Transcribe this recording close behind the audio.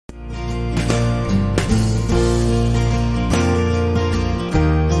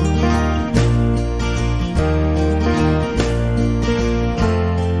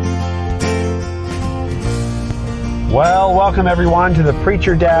Welcome everyone to the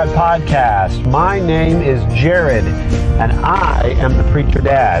Preacher Dad Podcast. My name is Jared and I am the Preacher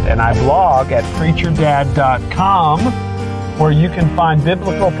Dad, and I blog at preacherdad.com where you can find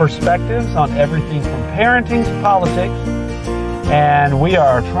biblical perspectives on everything from parenting to politics. And we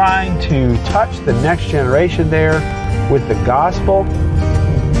are trying to touch the next generation there with the gospel,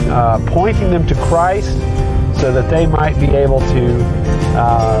 pointing them to Christ so that they might be able to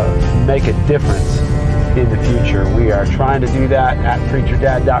make a difference in the future. We are trying to do that at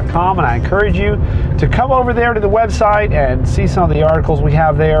preacherdad.com, and I encourage you to come over there to the website and see some of the articles we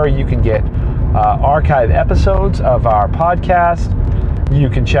have there. You can get archive episodes of our podcast. You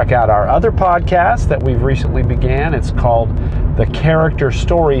can check out our other podcast that we've recently began. It's called the Character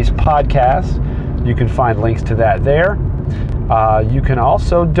Stories Podcast. You can find links to that there. You can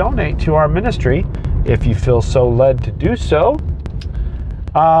also donate to our ministry if you feel so led to do so.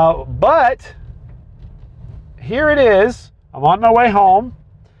 But here it is. I'm on my way home,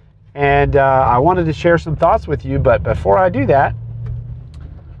 and I wanted to share some thoughts with you. But before I do that,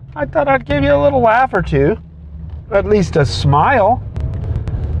 I thought I'd give you a little laugh or two, at least a smile.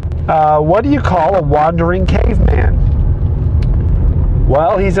 What do you call a wandering caveman?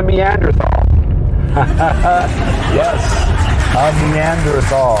 Well, he's a Neanderthal. Yes, a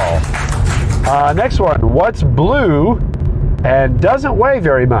Neanderthal. Next one. What's blue and doesn't weigh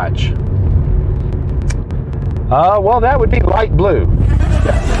very much? Well, that would be light blue.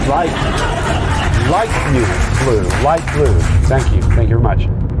 Yes, light blue. Thank you very much.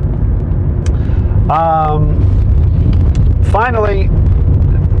 Finally,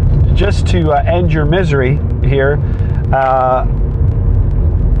 just to end your misery here,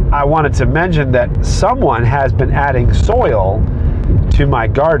 I wanted to mention that someone has been adding soil to my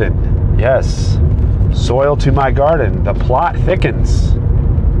garden. Yes, soil to my garden. The plot thickens.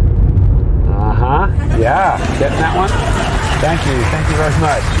 Yeah, getting that one? Thank you very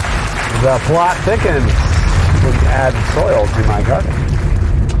much. The plot thickens when you add soil to my garden.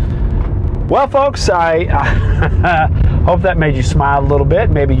 Well, folks, I hope that made you smile a little bit.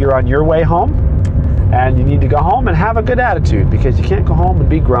 Maybe you're on your way home and you need to go home and have a good attitude, because you can't go home and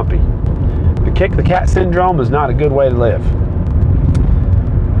be grumpy. The kick the cat syndrome is not a good way to live.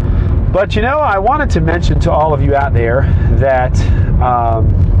 But you know, I wanted to mention to all of you out there that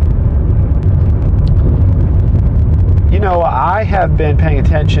I have been paying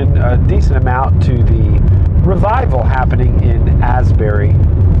attention a decent amount to the revival happening in Asbury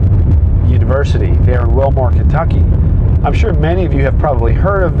University there in Wilmore, Kentucky. I'm sure many of you have probably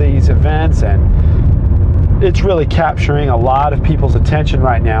heard of these events, and it's really capturing a lot of people's attention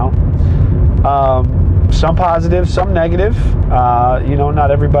right now. Some positive, some negative.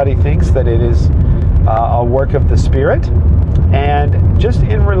 Not everybody thinks that it is a work of the Spirit. And just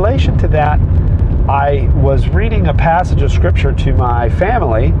in relation to that, I was reading a passage of Scripture to my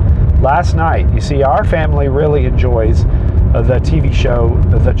family last night. You see, our family really enjoys the TV show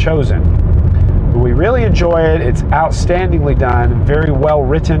The Chosen. We really enjoy it. It's outstandingly done, very well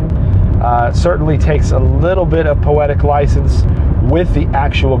written. Certainly takes a little bit of poetic license with the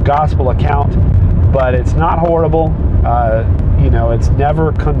actual gospel account, but it's not horrible. It's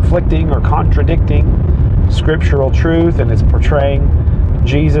never conflicting or contradicting scriptural truth, and it's portraying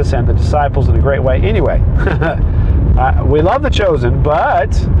Jesus and the disciples in a great way. Anyway, we love The Chosen,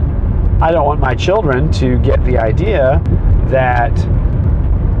 but I don't want my children to get the idea that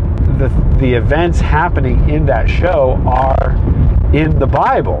the events happening in that show are in the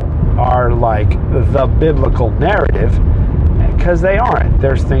Bible, are like the biblical narrative, because they aren't.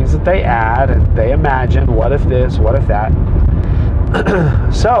 There's things that they add and they imagine, what if this, what if that.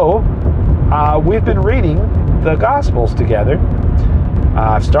 So we've been reading the Gospels together.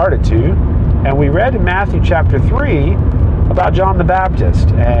 I've started to, and we read in Matthew chapter 3 about John the Baptist.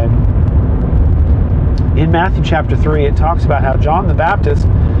 And in Matthew chapter 3, it talks about how John the Baptist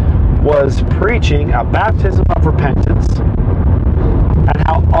was preaching a baptism of repentance, and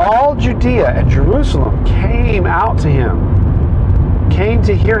how all Judea and Jerusalem came out to him, came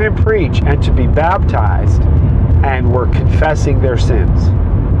to hear him preach and to be baptized, and were confessing their sins.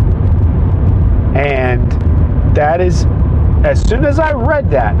 And that is, as soon as I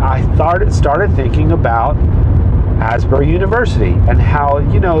read that, I started thinking about Asbury University and how,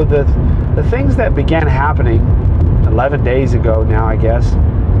 the things that began happening 11 days ago now, I guess,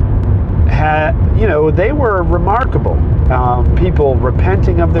 they were remarkable. People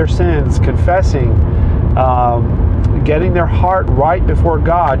repenting of their sins, confessing, getting their heart right before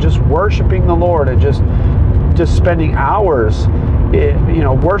God, just worshiping the Lord, and just spending hours,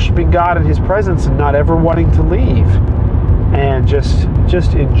 worshiping God in His presence and not ever wanting to leave. and just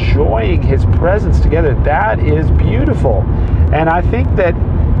enjoying his presence together. That is beautiful. And I think that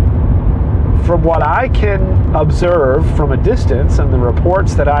from what I can observe from a distance and the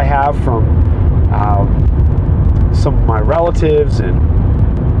reports that I have from some of my relatives, and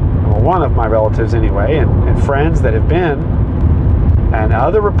well, one of my relatives anyway, and friends that have been, and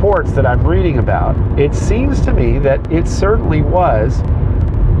other reports that I'm reading about, it seems to me that it certainly was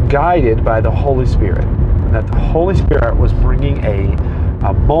guided by the Holy Spirit, and that the Holy Spirit was bringing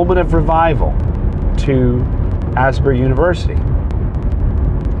a moment of revival to Asbury University.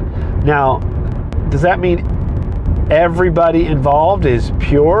 Now, does that mean everybody involved is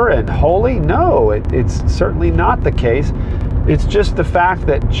pure and holy? No, it's certainly not the case. It's just the fact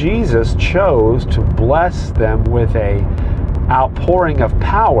that Jesus chose to bless them with a outpouring of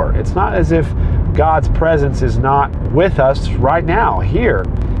power. It's not as if God's presence is not with us right now, here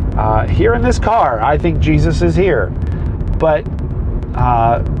in this car. I think Jesus is here, but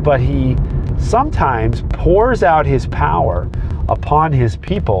he sometimes pours out his power upon his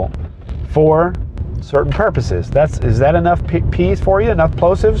people for certain purposes. Is that enough P's for you? Enough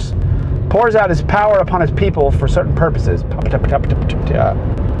plosives? Pours out his power upon his people for certain purposes.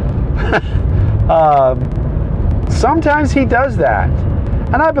 Sometimes he does that,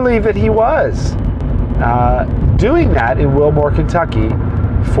 and I believe that he was doing that in Wilmore, Kentucky,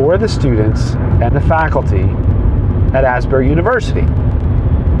 for the students and the faculty at Asbury University.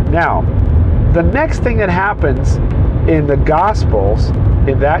 Now, the next thing that happens in the Gospels,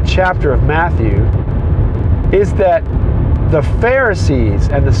 in that chapter of Matthew, is that the Pharisees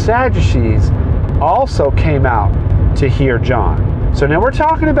and the Sadducees also came out to hear John. So now we're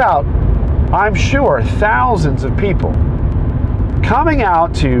talking about, I'm sure, thousands of people coming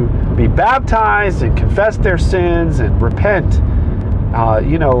out to be baptized and confess their sins and repent.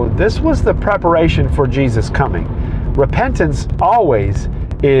 This was the preparation for Jesus coming. Repentance always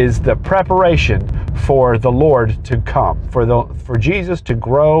is the preparation for the Lord to come, for Jesus to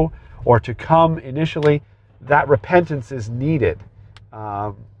grow or to come initially. That repentance is needed.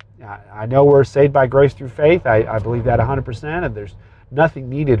 I know we're saved by grace through faith. I believe that 100%, and there's nothing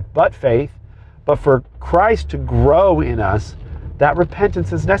needed but faith. But for Christ to grow in us, that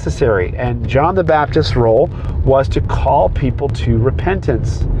repentance is necessary. And John the Baptist's role was to call people to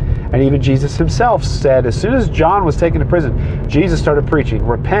repentance. And even Jesus himself said, as soon as John was taken to prison, Jesus started preaching,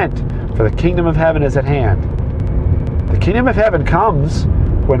 repent, for the kingdom of heaven is at hand. The kingdom of heaven comes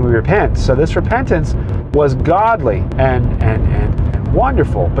when we repent. So this repentance was godly and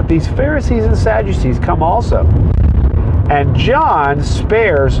wonderful. But these Pharisees and Sadducees come also. And John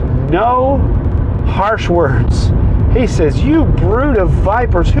spares no harsh words. He says, you brood of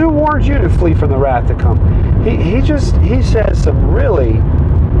vipers, who warned you to flee from the wrath to come? He says some really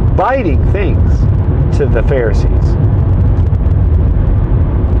biting things to the Pharisees.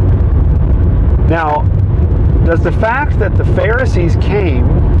 Now, does the fact that the Pharisees came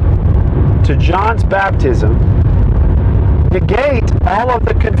to John's baptism negate all of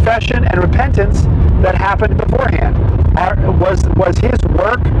the confession and repentance that happened beforehand? Was his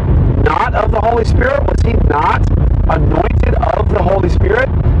work not of the Holy Spirit? Was he not anointed of the Holy Spirit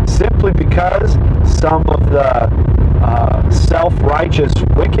simply because some of the self-righteous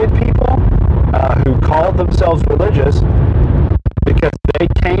wicked people who called themselves religious, because they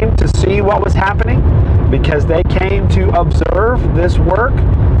came to see what was happening, because they came to observe this work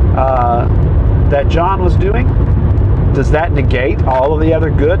that John was doing? Does that negate all of the other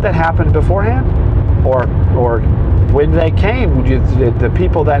good that happened beforehand? Or when they came, the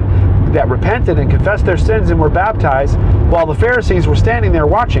people that repented and confessed their sins and were baptized while the Pharisees were standing there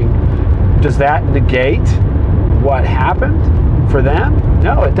watching, does that negate what happened for them?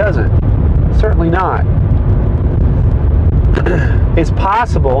 No, it doesn't. Certainly not. It's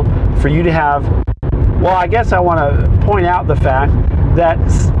possible for you to have, well, I guess I want to point out the fact that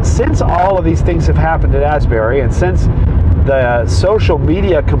since all of these things have happened at Asbury, and since the social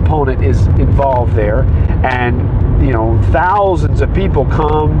media component is involved there, and thousands of people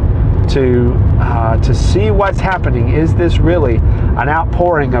come to see what's happening. Is this really an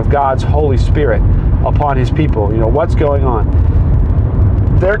outpouring of God's Holy Spirit upon his people? What's going on?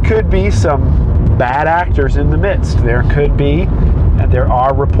 There could be some bad actors in the midst. There could be, and there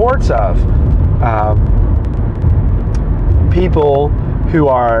are reports of people who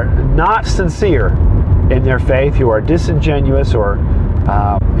are not sincere in their faith, who are disingenuous, or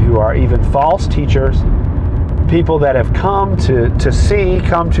who are even false teachers. People that have come to see,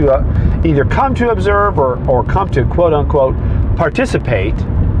 either come to observe or come to quote unquote participate.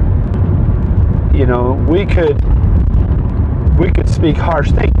 We could speak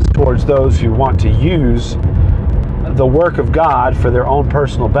harsh things towards those who want to use the work of God for their own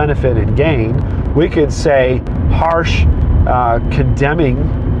personal benefit and gain. We could say harsh, condemning,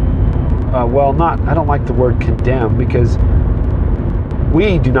 I don't like the word condemn, because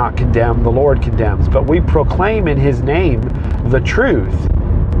we do not condemn, the Lord condemns, but we proclaim in His name the truth.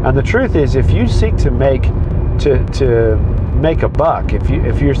 And the truth is, if you seek to make a buck, if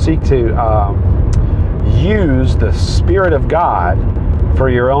you seek to use the Spirit of God for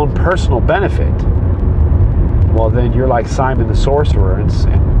your own personal benefit, well, then you're like Simon the sorcerer, and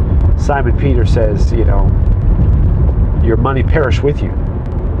Simon Peter says, your money perish with you.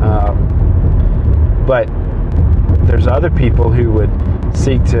 But there's other people who would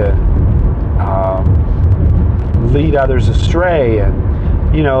seek to lead others astray, and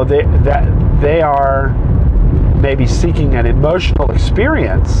they are maybe seeking an emotional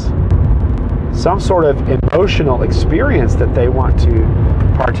experience, some sort of emotional experience that they want to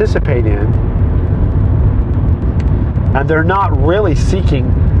participate in, and they're not really seeking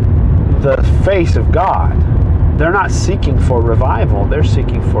the face of God. They're not seeking for revival. They're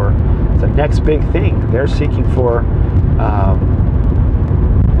seeking for the next big thing. They're seeking for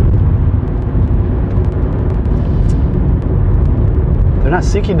they're not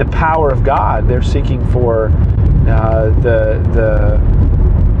seeking the power of God. They're seeking for the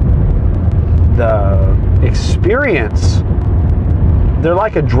experience. They're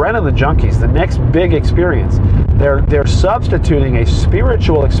like adrenaline junkies, the next big experience. They're substituting a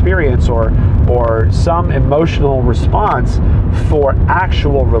spiritual experience or some emotional response for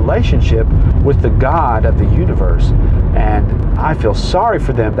actual relationship with the God of the universe. And I feel sorry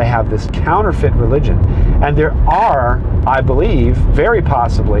for them. They have this counterfeit religion. And there are, I believe, very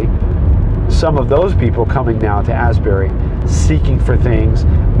possibly, some of those people coming now to Asbury seeking for things,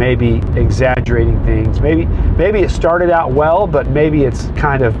 maybe exaggerating things. Maybe it started out well, but maybe it's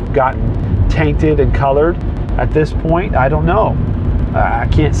kind of gotten tainted and colored at this point. I don't know. I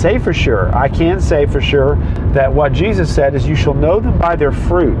can't say for sure. I can say for sure that what Jesus said is, you shall know them by their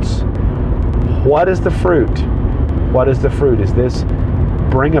fruits. What is the fruit? What is the fruit? Is this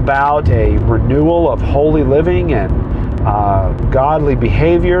bring about a renewal of holy living and godly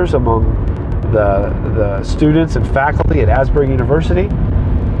behaviors among the students and faculty at Asbury University?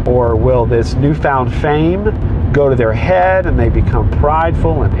 Or will this newfound fame go to their head and they become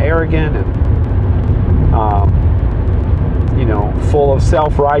prideful and arrogant and full of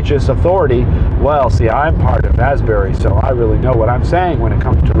self-righteous authority? Well, see, I'm part of Asbury, so I really know what I'm saying when it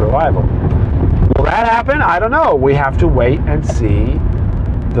comes to revival. Will that happen? I don't know. We have to wait and see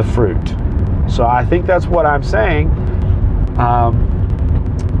the fruit. So I think that's what I'm saying.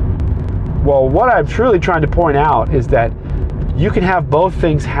 Well, what I'm truly trying to point out is that you can have both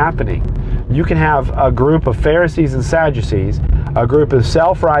things happening. You can have a group of Pharisees and Sadducees, a group of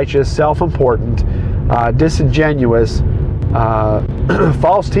self-righteous, self-important, disingenuous,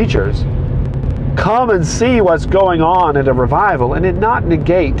 false teachers, come and see what's going on at a revival, and it not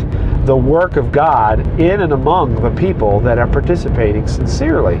negate the work of God in and among the people that are participating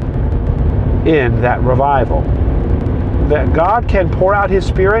sincerely in that revival. That God can pour out His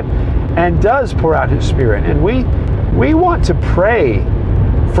Spirit and does pour out His Spirit. And we want to pray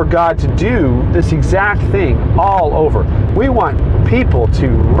for God to do this exact thing all over. We want people to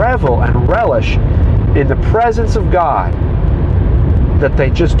revel and relish in the presence of God, that they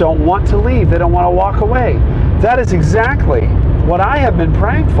just don't want to leave. They don't want to walk away. That is exactly what I have been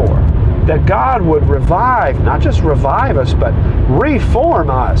praying for, that God would revive, not just revive us, but reform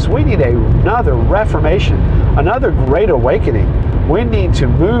us. We need another reformation, another great awakening. We need to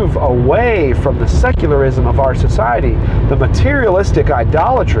move away from the secularism of our society, the materialistic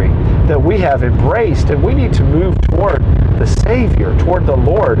idolatry that we have embraced, and we need to move toward the Savior, toward the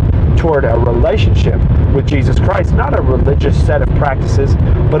Lord, toward a relationship with Jesus Christ, not a religious set of practices,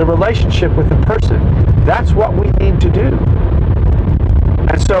 but a relationship with the person. That's what we need to do.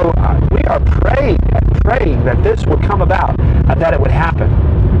 And so we are praying and praying that this would come about and that it would happen.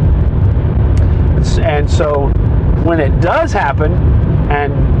 And so when it does happen,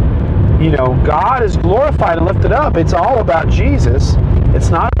 and God is glorified and lifted up, it's all about Jesus. It's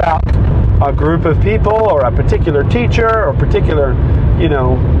not about a group of people or a particular teacher or a particular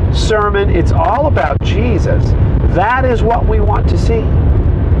sermon. It's all about Jesus. That is what we want to see.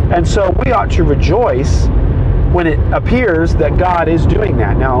 And so we ought to rejoice when it appears that God is doing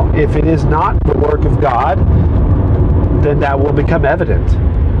that. Now, if it is not the work of God, then that will become evident.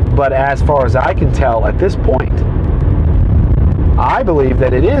 But as far as I can tell at this point, I believe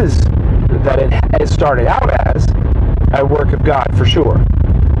that it started out as a work of God for sure.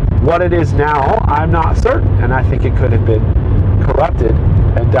 What it is now, I'm not certain, and I think it could have been corrupted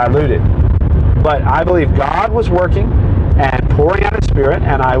and diluted. But I believe God was working and pouring out His Spirit,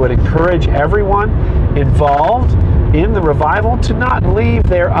 and I would encourage everyone involved in the revival to not leave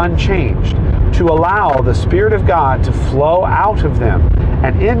there unchanged, to allow the Spirit of God to flow out of them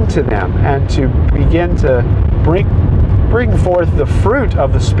and into them, and to begin to bring forth the fruit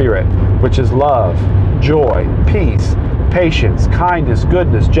of the Spirit, which is love, joy, peace, patience, kindness,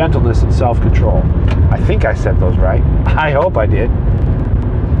 goodness, gentleness, and self-control. I think I said those right. I hope I did.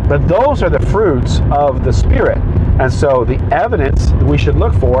 But those are the fruits of the Spirit. And so the evidence we should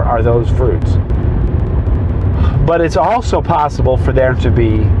look for are those fruits. But it's also possible for there to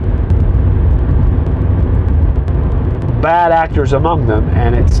be bad actors among them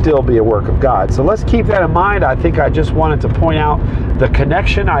and it still be a work of God. So let's keep that in mind. I think I just wanted to point out the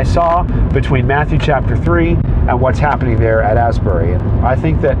connection I saw between Matthew chapter 3 and what's happening there at Asbury. And I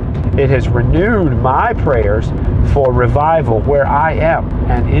think that it has renewed my prayers for revival where I am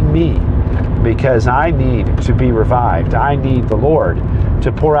and in me, because I need to be revived. I need the Lord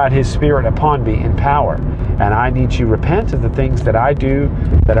to pour out His Spirit upon me in power. And I need to repent of the things that I do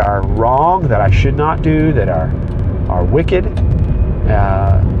that are wrong, that I should not do, that are wicked,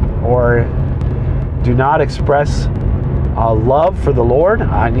 or do not express a love for the Lord.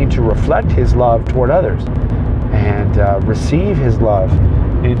 I need to reflect His love toward others and receive His love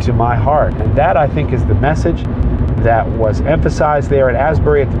into my heart. And that, I think, is the message that was emphasized there at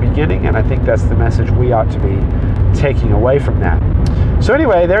Asbury at the beginning, and I think that's the message we ought to be taking away from that. So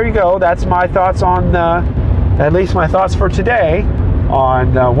anyway, there you go. That's my thoughts on, at least my thoughts for today,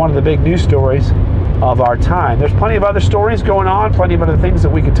 on one of the big news stories of our time. There's plenty of other stories going on, plenty of other things that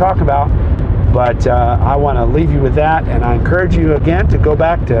we could talk about, but I want to leave you with that, and I encourage you again to go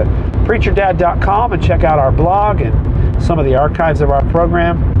back to preacherdad.com and check out our blog and some of the archives of our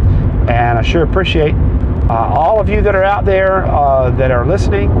program. And I sure appreciate all of you that are out there that are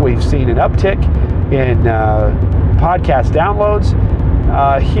listening. We've seen an uptick in podcast downloads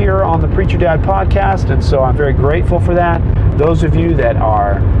here on the Preacher Dad podcast, and so I'm very grateful for that. Those of you that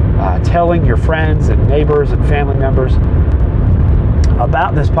are telling your friends and neighbors and family members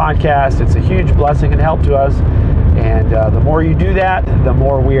about this podcast, it's a huge blessing and help to us. And the more you do that, the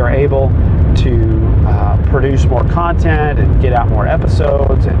more we are able to produce more content and get out more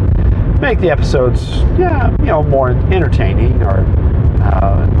episodes and make the episodes, more entertaining or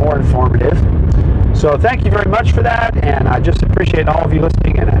more informative. So thank you very much for that, and I just appreciate all of you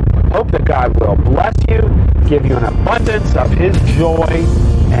listening, and I hope that God will bless you, give you an abundance of His joy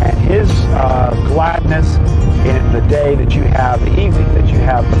and His gladness in the day that you have, the evening that you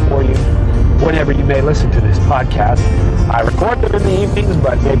have before you, whenever you may listen to this podcast. I record them in the evenings,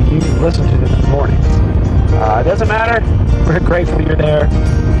 but maybe you listen to them in the mornings. It doesn't matter. We're grateful you're there.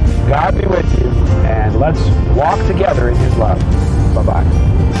 God be with you, and let's walk together in His love.